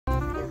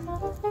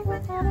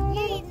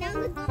Yay,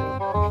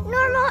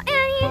 normal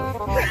Annie.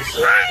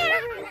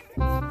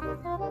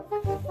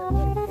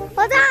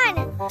 Hold on.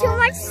 Too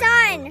much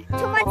sun.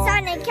 Too much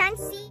sun. I can't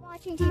see.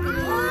 Watching TV.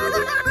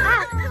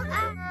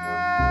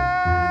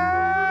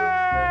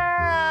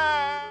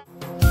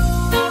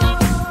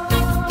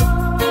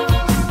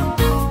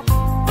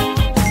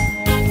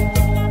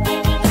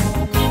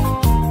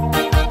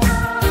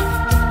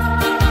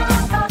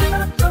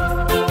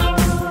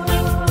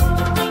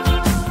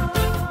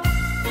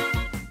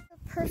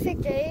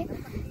 Perfect day.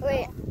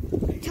 Wait,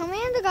 tell me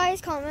in the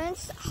guys'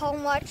 comments how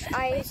much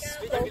I've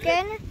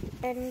spoken.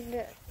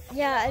 And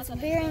yeah, it's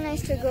very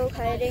nice to go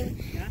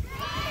kiting.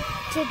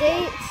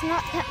 Today it's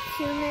not that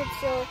humid,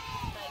 so.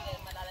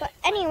 But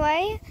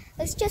anyway,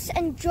 let's just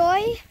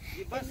enjoy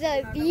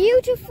the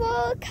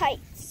beautiful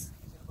kites.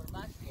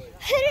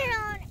 Hit it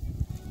on.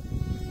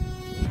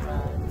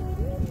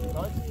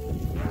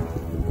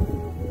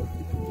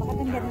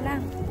 Pakatandyan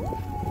lang.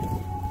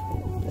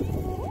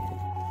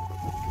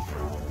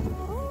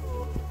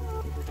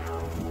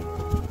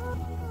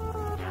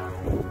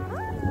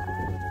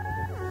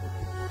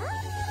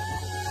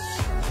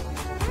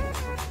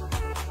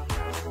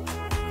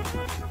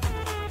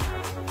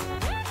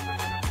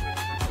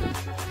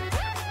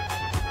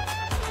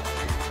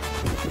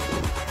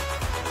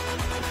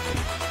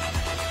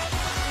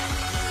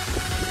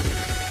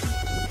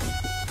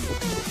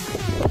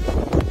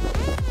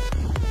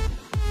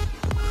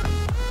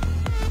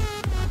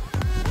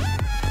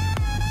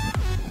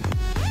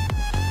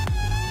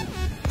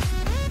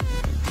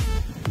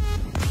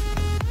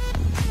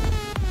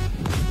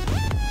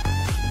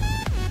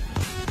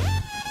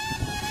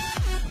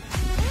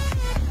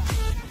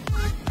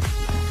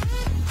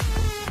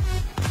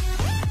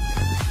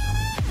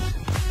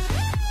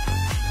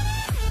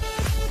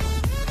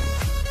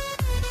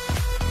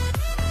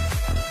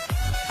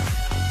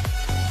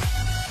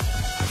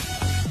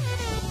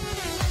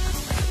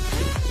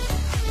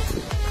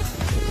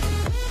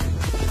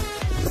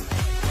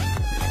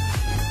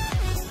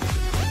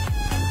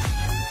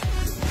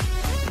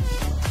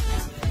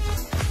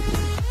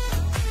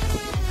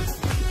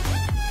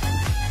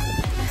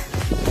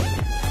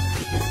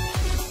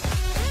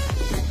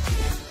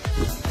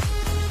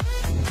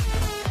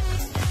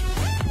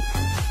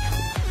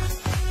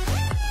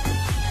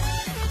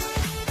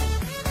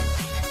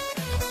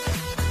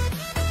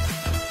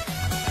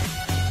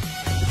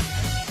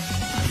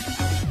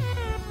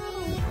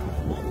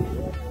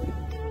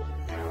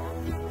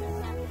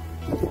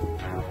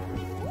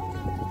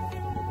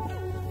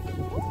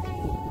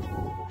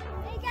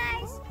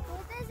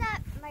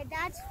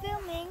 Dad's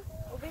filming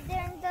over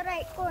there in the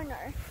right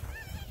corner.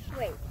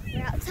 Wait,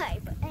 we're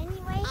outside. But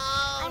anyway,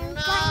 I'm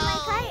flying my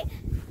kite.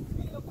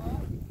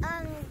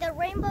 The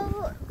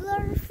rainbow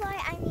butterfly.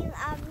 I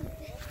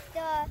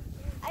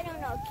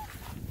don't know.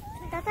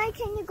 Tatay,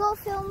 can you go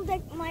film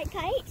my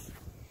kite?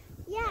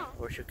 Yeah.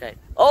 Where's your kite?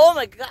 Oh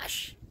my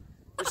gosh!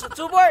 There's a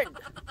two-bird!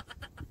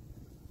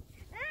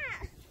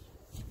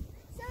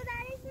 So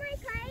that is my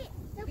kite.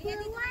 The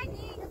blue one,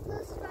 the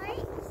blue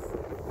stripes,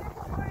 and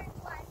the orange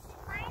ones.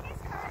 Mine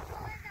is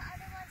colorful and the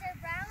other ones are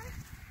brown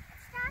and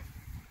stuff.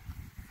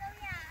 So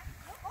yeah.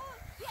 Oh,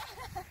 yeah.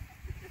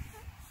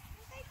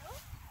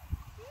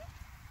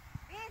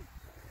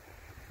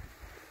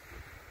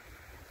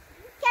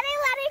 Can I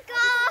let it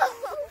go?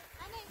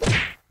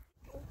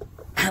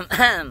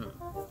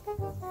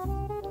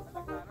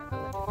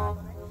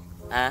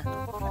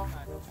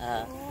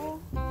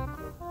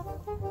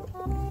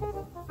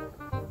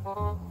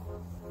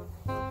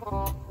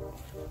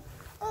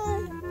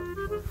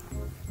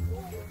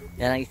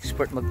 Yan ang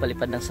expert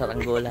magpalipad ng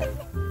saranggola.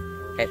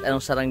 Kahit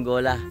anong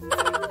saranggola.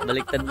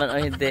 Baliktad man o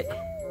hindi.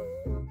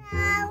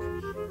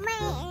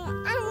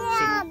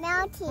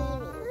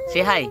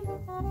 Say hi.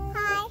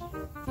 Hi.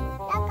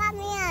 Welcome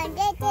here.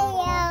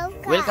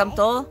 Welcome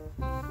to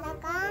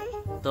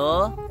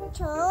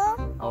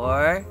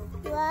our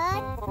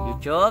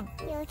YouTube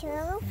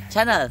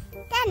channel.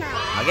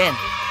 Again.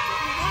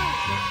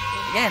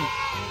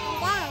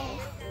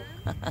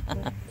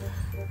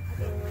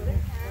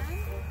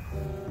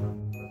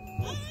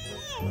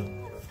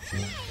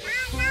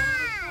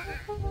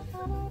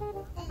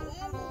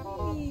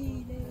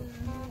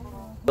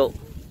 Go.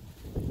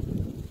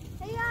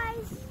 Hey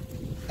guys.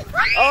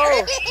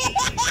 Oh.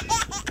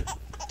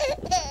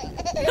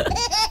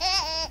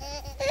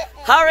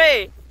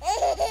 Hurry.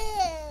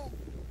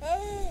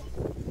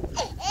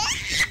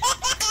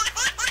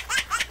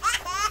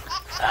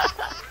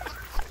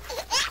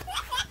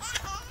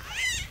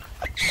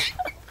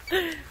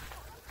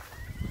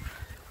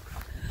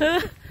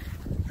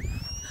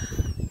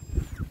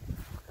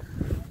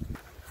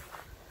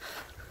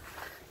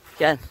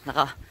 Yan,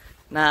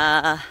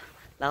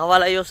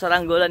 nakawala yung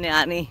saranggola ni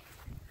Ani.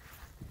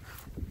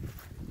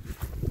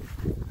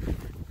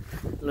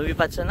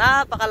 Lumipad siya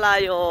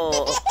napakalayo.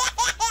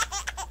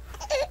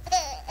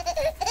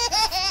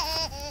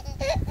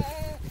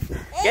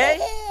 Okay?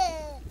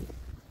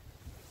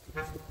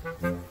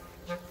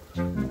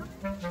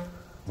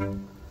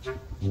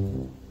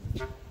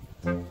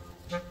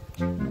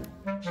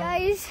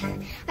 Guys,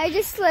 anyways, I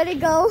just let it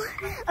go.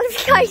 I'll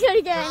try it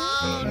again.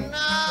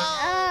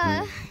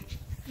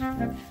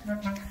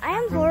 I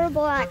am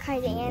horrible at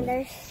kiting, and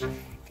there's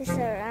just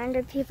a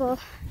random people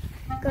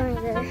going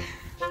there.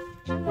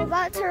 I'm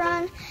about to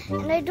run,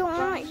 and I don't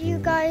want you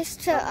guys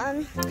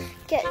to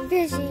get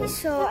busy,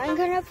 so I'm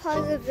gonna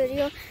pause the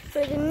video.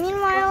 For the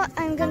meanwhile,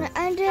 I'm gonna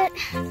end it,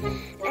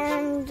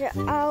 and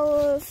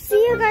I'll see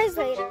you guys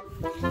later.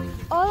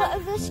 All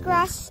of this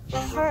grass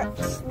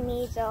hurts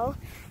me though,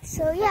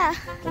 so yeah.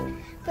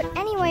 But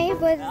anyway,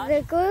 but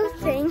the good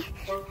thing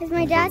is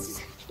my dad's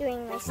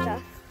doing my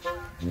stuff.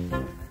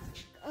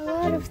 A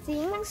lot of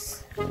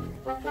things,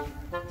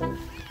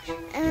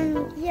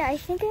 and yeah, I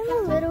think I'm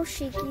a little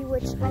shaky,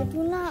 which I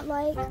do not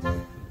like,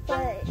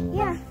 but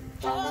yeah,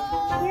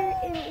 here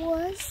it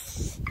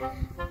was.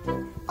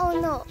 Oh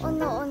no, oh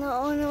no, oh no,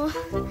 oh no.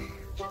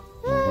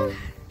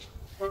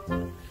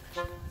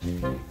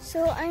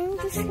 So I'm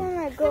just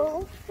gonna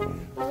go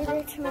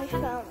over to my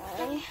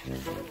family.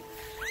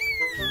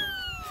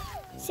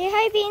 Say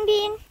hi, Bean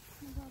Bean.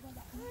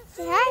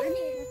 Say hi.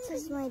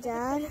 This is my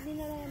dad.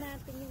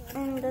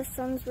 And the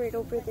sun's right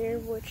over there,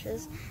 which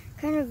is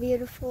kind of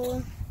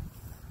beautiful.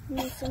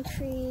 And some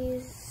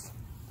trees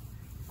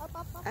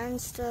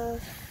and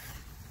stuff.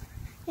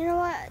 You know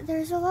what?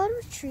 There's a lot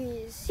of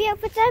trees. Yeah,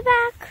 put that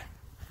back.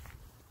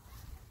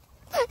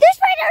 There's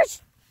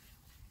spiders!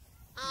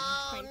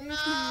 Oh no!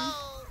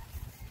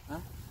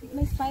 Huh?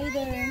 May spider.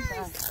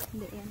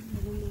 Hindi yan.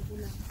 Naliligo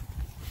lang.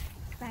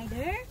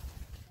 Spider?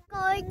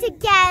 Going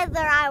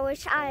together. I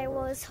wish I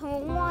was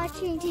home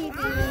watching TV.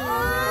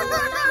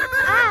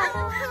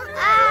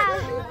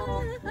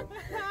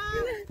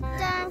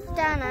 Dun,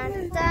 dun,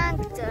 dun, dun,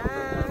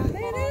 dun.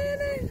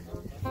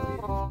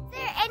 Is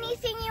there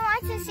anything you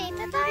want to say,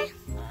 Tatay?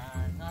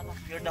 No,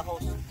 you're the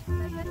host.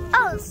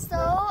 Oh, so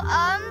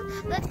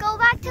let's go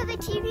back to the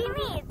TV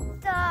meet.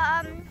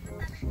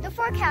 The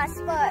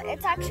forecast, but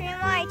it's actually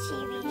my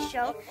TV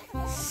show.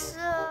 So,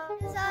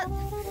 what's up?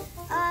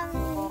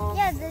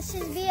 Yeah, this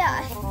is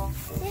Bia.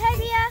 Say hi,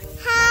 Bia.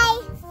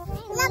 Hi.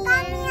 Look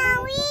at me,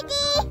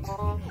 Weedy.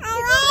 I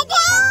like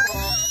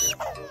it.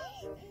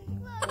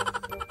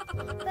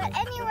 But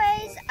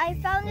anyways, I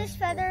found this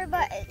feather,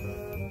 but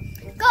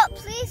go,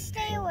 please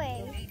stay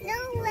away.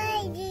 No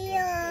way,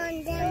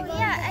 Dion. So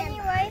yeah,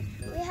 anyway,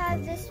 we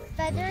have this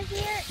feather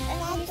here,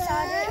 and we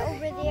saw it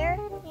over there,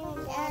 and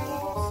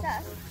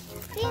stuff.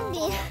 Bean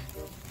Bean.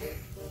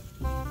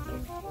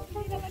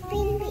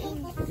 Bean Bean.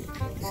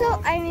 So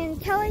I'm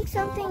telling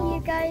something,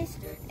 you guys,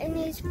 and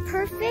it's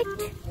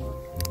perfect.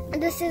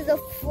 This is the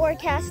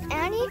forecast,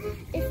 Annie.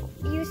 If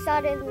you saw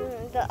it in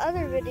the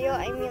other video,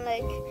 I mean,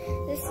 like,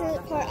 this is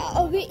part.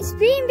 Oh, it's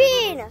Bean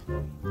Bean.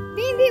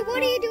 Bean Bean,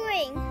 what are you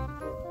doing?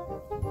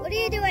 What are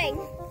you doing?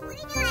 What are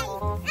you doing?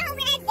 I'm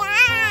gonna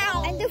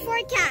die. And the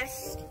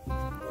forecast.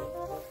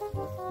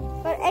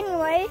 But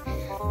anyway,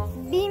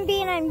 Bean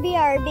Bean and Bia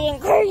are being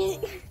crazy.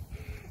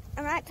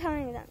 I'm not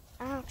telling them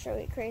I'm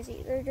actually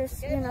crazy. They're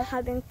just, you know,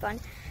 having fun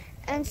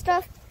and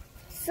stuff.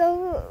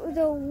 So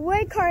the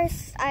white car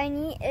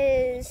Annie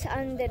is,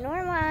 and the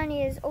normal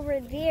Annie is over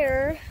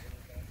there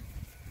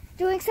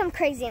doing some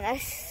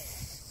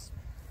craziness.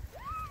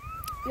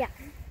 Yeah.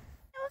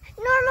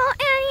 Normal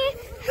Annie,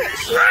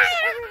 she's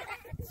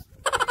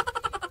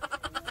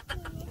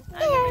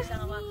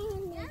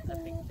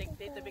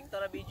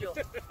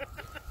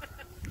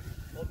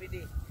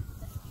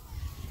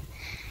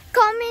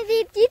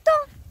Comedy Tito,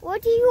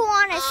 what do you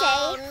want to say?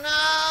 Oh no!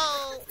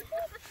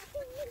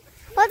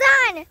 Hold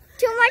on,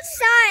 too much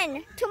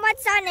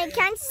sun, I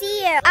can't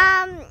see you.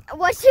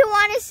 What do you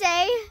want to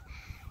say?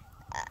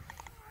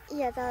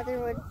 Yeah, the other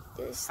one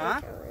is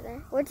like over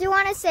there. What do you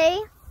want to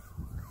say?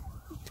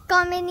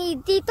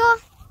 Comedy Tito?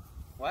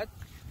 What?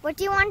 What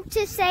do you want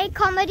to say,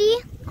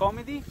 comedy?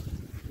 Comedy?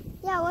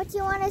 Yeah, what do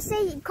you want to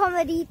say,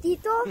 comedy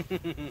Tito?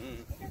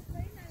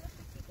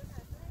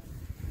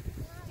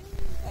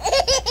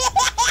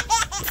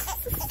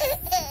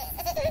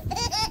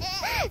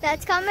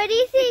 That's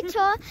Comedy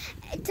Tito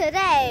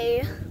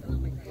today.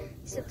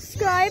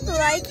 Subscribe,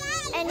 like,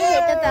 and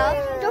hit the bell.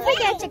 Don't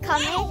forget to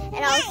comment,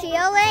 and I'll see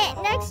you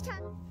later next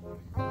time.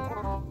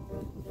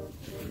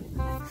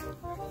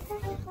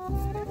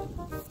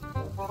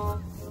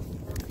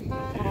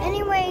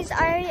 Anyways,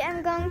 I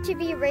am going to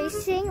be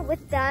racing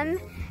with them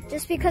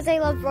just because I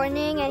love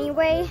running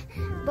anyway.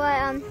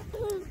 But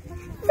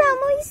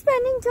family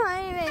spending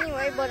time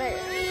anyway. But